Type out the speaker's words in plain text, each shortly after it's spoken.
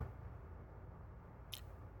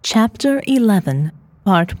Chapter 11,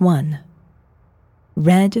 Part 1.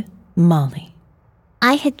 Red Molly.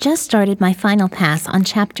 I had just started my final pass on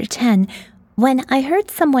Chapter 10 when I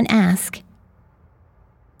heard someone ask,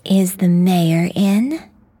 "Is the mayor in?"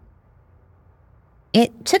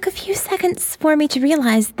 It took a few seconds for me to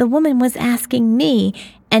realize the woman was asking me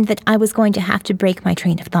and that I was going to have to break my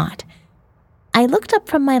train of thought. I looked up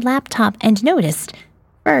from my laptop and noticed,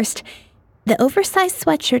 first, the oversized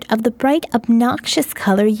sweatshirt of the bright, obnoxious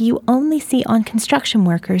color you only see on construction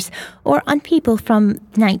workers or on people from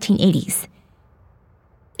the 1980s.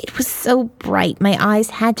 It was so bright my eyes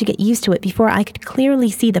had to get used to it before I could clearly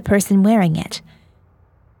see the person wearing it.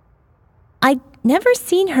 I'd never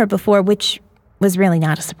seen her before, which was really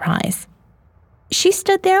not a surprise. She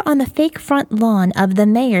stood there on the fake front lawn of the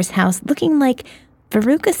mayor's house looking like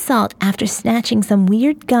Veruca Salt after snatching some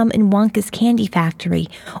weird gum in Wonka's candy factory,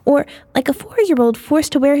 or like a 4-year-old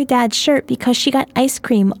forced to wear her dad's shirt because she got ice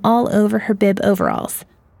cream all over her bib overalls.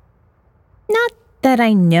 Not that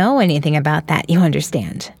I know anything about that, you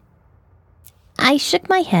understand. I shook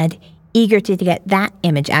my head, eager to get that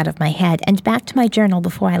image out of my head and back to my journal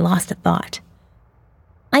before I lost a thought.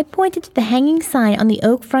 I pointed to the hanging sign on the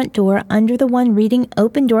oak front door under the one reading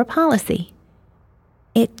open door policy.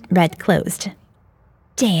 It read closed.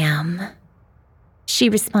 "Damn," she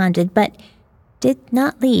responded, but did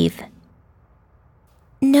not leave.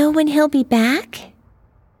 "Know when he'll be back?"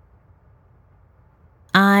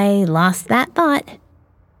 I lost that thought.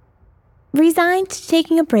 Resigned to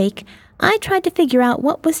taking a break, I tried to figure out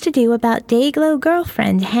what was to do about Dayglow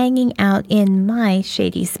girlfriend hanging out in my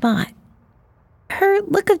shady spot. Her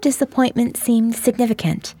look of disappointment seemed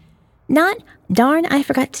significant. Not, "Darn, I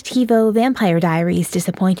forgot to TiVo Vampire Diaries"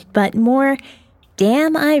 disappointed, but more,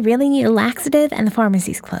 "Damn, I really need a laxative and the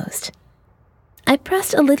pharmacy's closed." I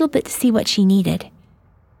pressed a little bit to see what she needed.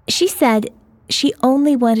 She said she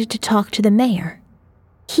only wanted to talk to the mayor.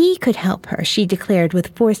 He could help her, she declared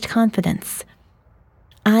with forced confidence.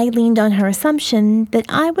 I leaned on her assumption that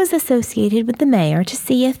I was associated with the mayor to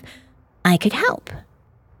see if I could help.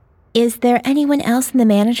 "Is there anyone else in the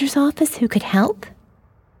manager's office who could help?"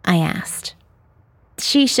 I asked.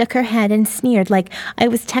 She shook her head and sneered like I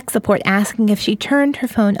was tech support asking if she turned her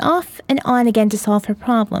phone off and on again to solve her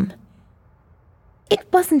problem. It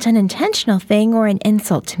wasn't an intentional thing or an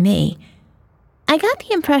insult to me. I got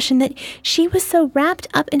the impression that she was so wrapped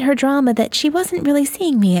up in her drama that she wasn't really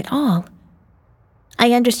seeing me at all.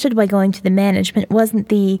 I understood why going to the management wasn't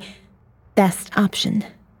the best option.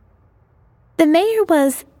 The mayor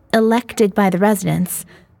was elected by the residents,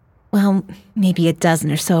 well, maybe a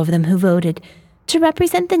dozen or so of them who voted, to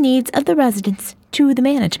represent the needs of the residents to the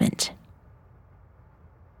management.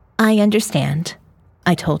 "I understand,"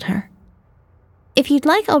 I told her. "If you'd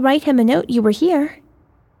like, I'll write him a note you were here."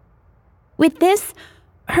 With this,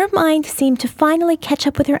 her mind seemed to finally catch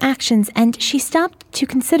up with her actions, and she stopped to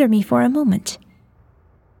consider me for a moment.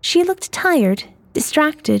 She looked tired,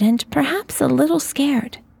 distracted, and perhaps a little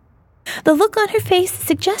scared. The look on her face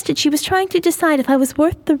suggested she was trying to decide if I was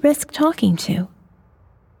worth the risk talking to.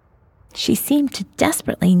 She seemed to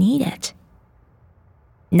desperately need it.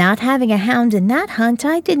 Not having a hound in that hunt,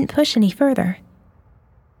 I didn't push any further.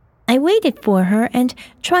 I waited for her and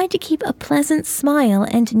tried to keep a pleasant smile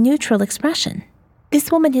and neutral expression.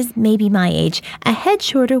 This woman is maybe my age, a head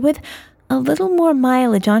shorter with a little more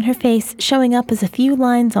mileage on her face showing up as a few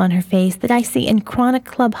lines on her face that I see in chronic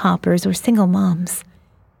club hoppers or single moms.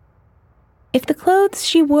 If the clothes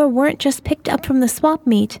she wore weren't just picked up from the swap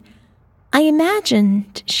meet, I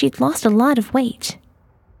imagined she'd lost a lot of weight.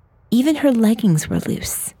 Even her leggings were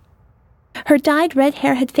loose. Her dyed red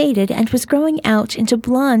hair had faded and was growing out into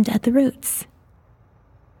blonde at the roots.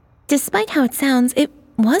 Despite how it sounds, it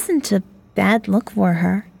wasn't a bad look for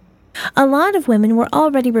her. A lot of women were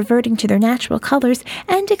already reverting to their natural colors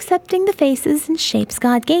and accepting the faces and shapes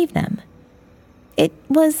God gave them. It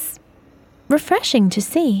was refreshing to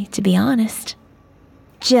see, to be honest.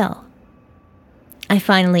 "Jill," I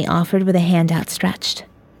finally offered with a hand outstretched.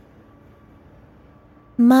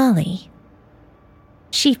 "Molly,"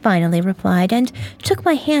 she finally replied and took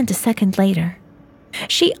my hand a second later.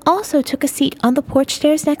 She also took a seat on the porch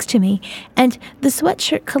stairs next to me, and the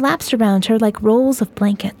sweatshirt collapsed around her like rolls of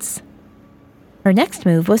blankets. Her next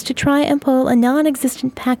move was to try and pull a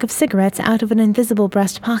non-existent pack of cigarettes out of an invisible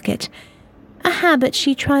breast pocket, a habit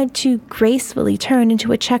she tried to gracefully turn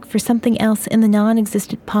into a check for something else in the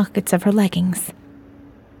non-existent pockets of her leggings.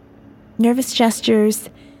 Nervous gestures,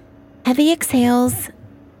 heavy exhales.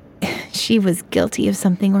 She was guilty of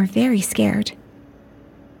something or very scared.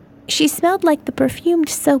 She smelled like the perfumed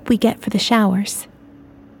soap we get for the showers.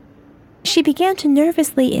 She began to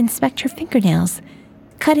nervously inspect her fingernails,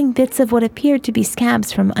 cutting bits of what appeared to be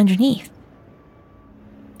scabs from underneath.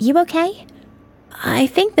 "You okay?" "I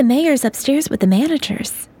think the mayor's upstairs with the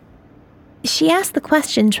managers." She asked the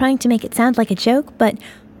question, trying to make it sound like a joke, but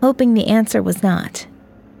hoping the answer was not.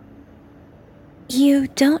 "You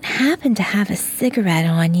don't happen to have a cigarette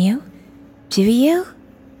on you, do you?"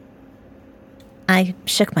 I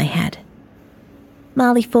shook my head.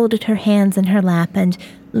 Molly folded her hands in her lap and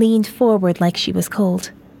leaned forward like she was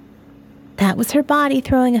cold. That was her body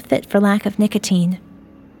throwing a fit for lack of nicotine.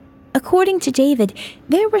 According to David,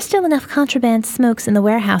 there were still enough contraband smokes in the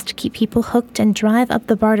warehouse to keep people hooked and drive up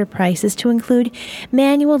the barter prices to include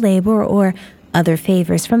manual labor or other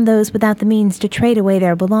favors from those without the means to trade away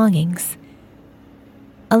their belongings.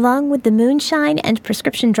 Along with the moonshine and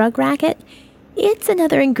prescription drug racket, it's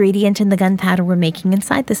another ingredient in the gunpowder we're making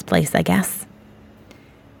inside this place, I guess.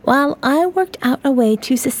 While I worked out a way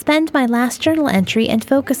to suspend my last journal entry and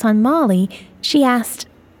focus on Molly, she asked,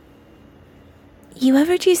 "You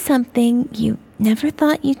ever do something you never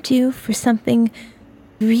thought you'd do for something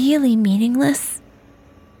really meaningless?"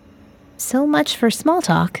 So much for small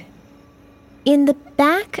talk. In the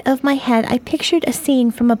back of my head, I pictured a scene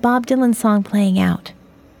from a Bob Dylan song playing out.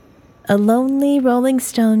 A lonely rolling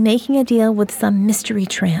stone making a deal with some mystery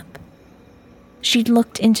tramp. She'd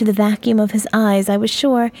looked into the vacuum of his eyes, I was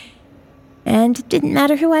sure, and it didn't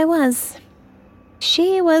matter who I was.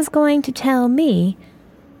 She was going to tell me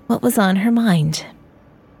what was on her mind.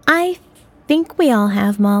 I think we all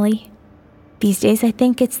have, Molly. These days I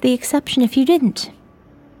think it's the exception if you didn't.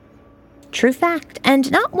 True fact,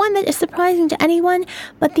 and not one that is surprising to anyone,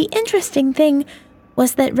 but the interesting thing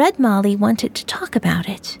was that Red Molly wanted to talk about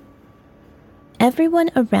it. Everyone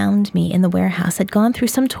around me in the warehouse had gone through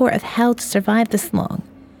some tour of hell to survive this long.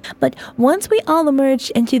 But once we all emerged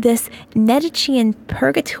into this Medicean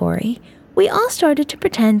purgatory, we all started to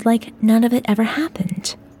pretend like none of it ever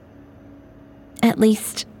happened. At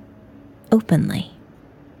least, openly.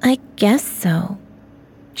 "I guess so,"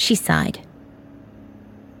 she sighed.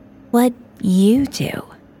 "What'd you do?"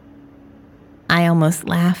 I almost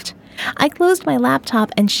laughed. I closed my laptop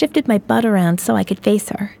and shifted my butt around so I could face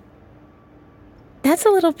her. "That's a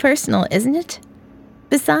little personal, isn't it?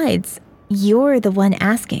 Besides, you're the one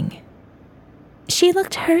asking." She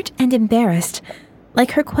looked hurt and embarrassed,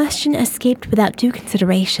 like her question escaped without due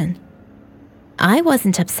consideration. I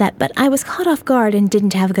wasn't upset, but I was caught off guard and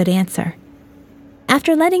didn't have a good answer.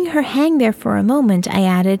 After letting her hang there for a moment, I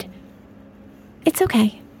added, "It's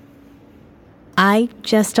okay. I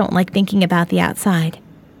just don't like thinking about the outside."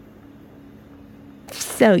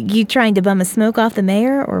 "So, you trying to bum a smoke off the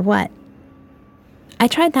mayor, or what?" I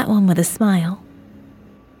tried that one with a smile.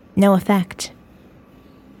 No effect.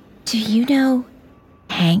 "Do you know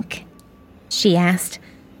Hank?" she asked,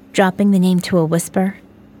 dropping the name to a whisper.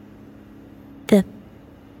 "The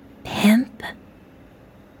pimp?"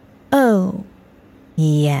 "Oh,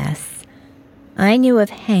 yes. I knew of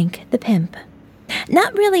Hank the pimp.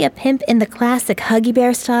 Not really a pimp in the classic Huggy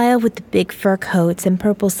Bear style with the big fur coats and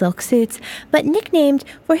purple silk suits, but nicknamed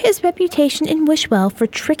for his reputation in Wishwell for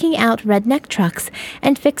tricking out redneck trucks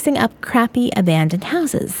and fixing up crappy abandoned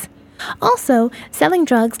houses. Also, selling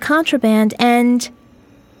drugs, contraband, and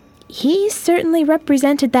he certainly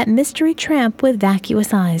represented that mystery tramp with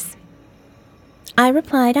vacuous eyes. I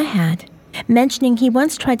replied I had, mentioning he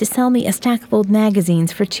once tried to sell me a stack of old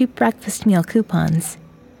magazines for 2 breakfast meal coupons.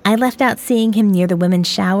 I left out seeing him near the women's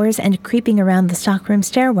showers and creeping around the stockroom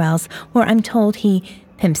stairwells where I'm told he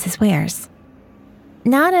pimps his wares.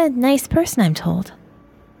 Not a nice person, I'm told.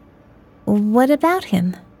 What about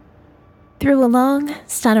him? Through a long,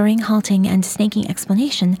 stuttering, halting, and snaking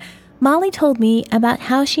explanation, Molly told me about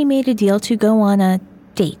how she made a deal to go on a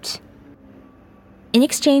date. In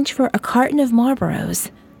exchange for a carton of Marlboros,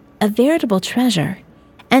 a veritable treasure,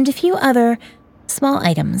 and a few other small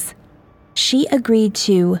items, she agreed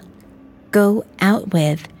to go out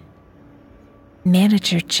with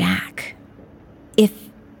Manager Jack. If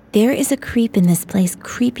there is a creep in this place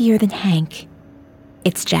creepier than Hank,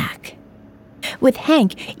 it's Jack. With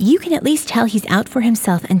Hank, you can at least tell he's out for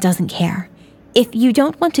himself and doesn't care. If you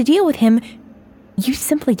don't want to deal with him, you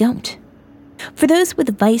simply don't. For those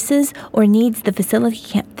with vices or needs the facility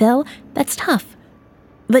can't fill, that's tough.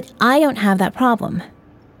 But I don't have that problem.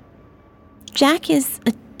 Jack is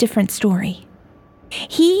a different story.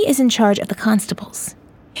 He is in charge of the constables.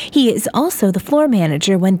 He is also the floor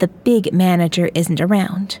manager when the big manager isn't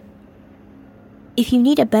around. If you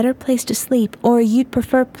need a better place to sleep or you'd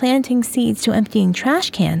prefer planting seeds to emptying trash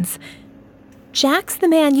cans, Jack's the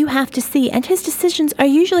man you have to see, and his decisions are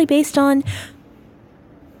usually based on,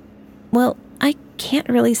 well, I can't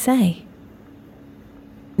really say.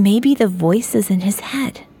 maybe the voices in his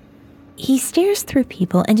head. He stares through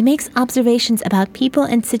people and makes observations about people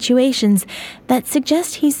and situations that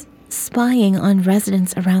suggest he's spying on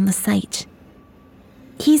residents around the site.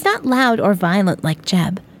 He's not loud or violent like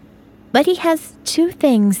Jeb, but he has two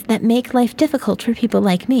things that make life difficult for people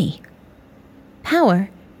like me: power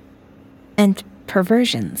and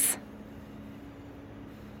perversions.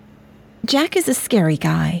 Jack is a scary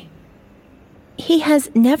guy. He has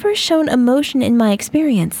never shown emotion in my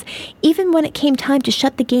experience, even when it came time to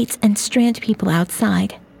shut the gates and strand people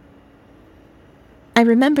outside. I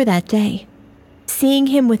remember that day, seeing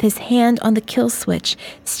him with his hand on the kill switch,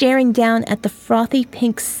 staring down at the frothy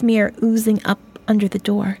pink smear oozing up under the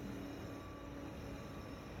door.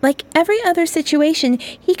 Like every other situation,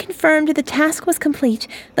 he confirmed the task was complete,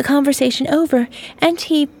 the conversation over, and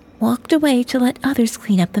he walked away to let others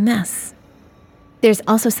clean up the mess. There's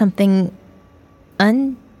also something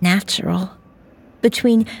unnatural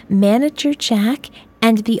between Manager Jack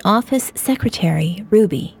and the office secretary,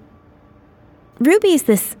 Ruby. Ruby is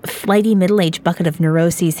this flighty middle-aged bucket of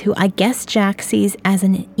neuroses who I guess Jack sees as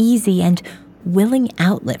an easy and willing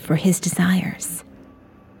outlet for his desires.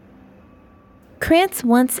 Krantz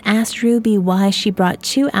once asked Ruby why she brought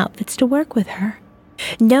 2 outfits to work with her,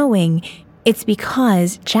 knowing it's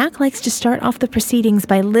because Jack likes to start off the proceedings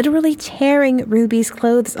by literally tearing Ruby's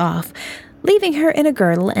clothes off, leaving her in a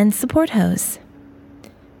girdle and support hose.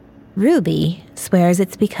 Ruby swears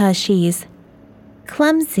it's because she's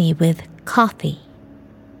clumsy with coffee.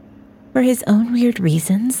 For his own weird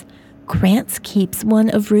reasons, Krantz keeps one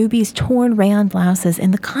of Ruby's torn rayon blouses in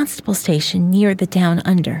the constable station near the Down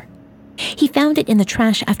Under. He found it in the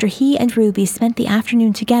trash after he and Ruby spent the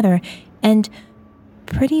afternoon together and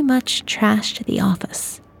pretty much trashed the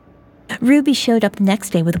office. Ruby showed up the next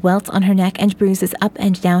day with welts on her neck and bruises up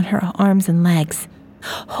and down her arms and legs.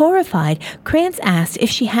 Horrified, Krantz asked if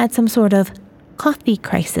she had some sort of coffee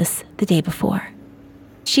crisis the day before.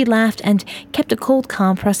 She laughed and kept a cold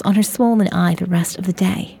compress on her swollen eye the rest of the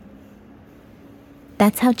day.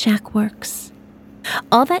 That's how Jack works.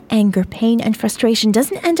 All that anger, pain, and frustration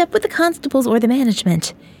doesn't end up with the constables or the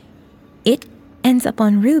management. It ends up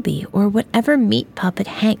on Ruby or whatever meat puppet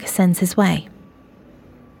Hank sends his way.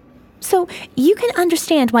 So you can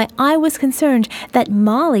understand why I was concerned that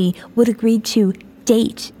Molly would agree to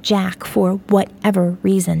date Jack for whatever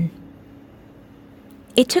reason.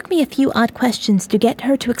 It took me a few odd questions to get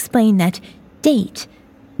her to explain that date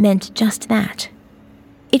meant just that.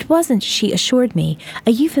 It wasn't, she assured me,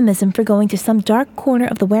 a euphemism for going to some dark corner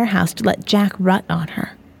of the warehouse to let Jack rut on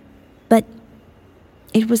her. But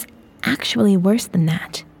it was actually worse than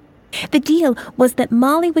that. The deal was that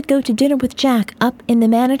Molly would go to dinner with Jack up in the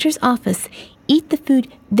manager's office, eat the food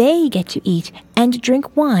they get to eat, and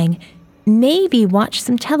drink wine, maybe watch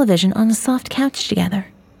some television on a soft couch together.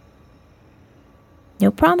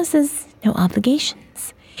 No promises, no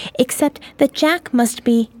obligations, except that Jack must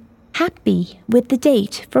be happy with the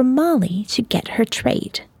date for Molly to get her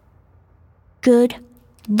trade. Good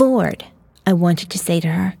Lord, I wanted to say to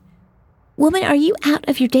her. Woman, are you out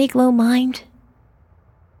of your Dayglow mind?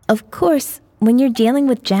 Of course, when you're dealing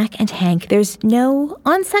with Jack and Hank, there's no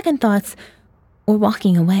on second thoughts or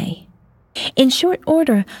walking away. In short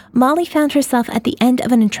order, Molly found herself at the end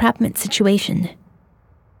of an entrapment situation.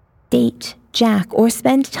 Date Jack or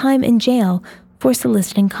spend time in jail for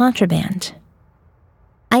soliciting contraband.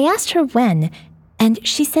 I asked her when, and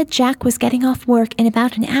she said Jack was getting off work in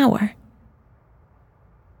about an hour.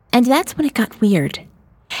 And that's when it got weird.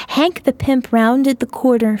 Hank the pimp rounded the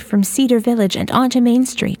corner from Cedar Village and onto Main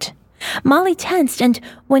Street. Molly tensed, and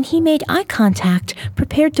when he made eye contact,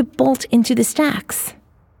 prepared to bolt into the stacks.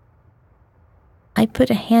 I put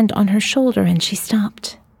a hand on her shoulder and she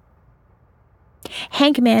stopped.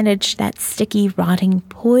 Hank managed that sticky, rotting,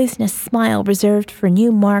 poisonous smile reserved for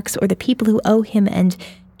new marks or the people who owe him and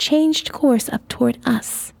changed course up toward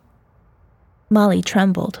us. Molly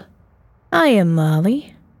trembled. I am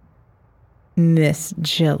Molly. Miss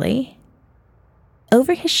Jilly.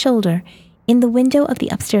 Over his shoulder, in the window of the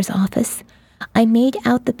upstairs office, I made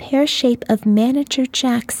out the pear shape of Manager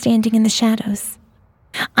Jack standing in the shadows.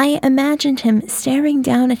 I imagined him staring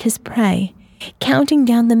down at his prey, counting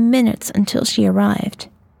down the minutes until she arrived.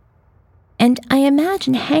 And I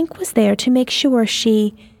imagined Hank was there to make sure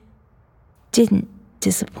she didn't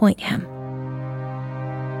disappoint him.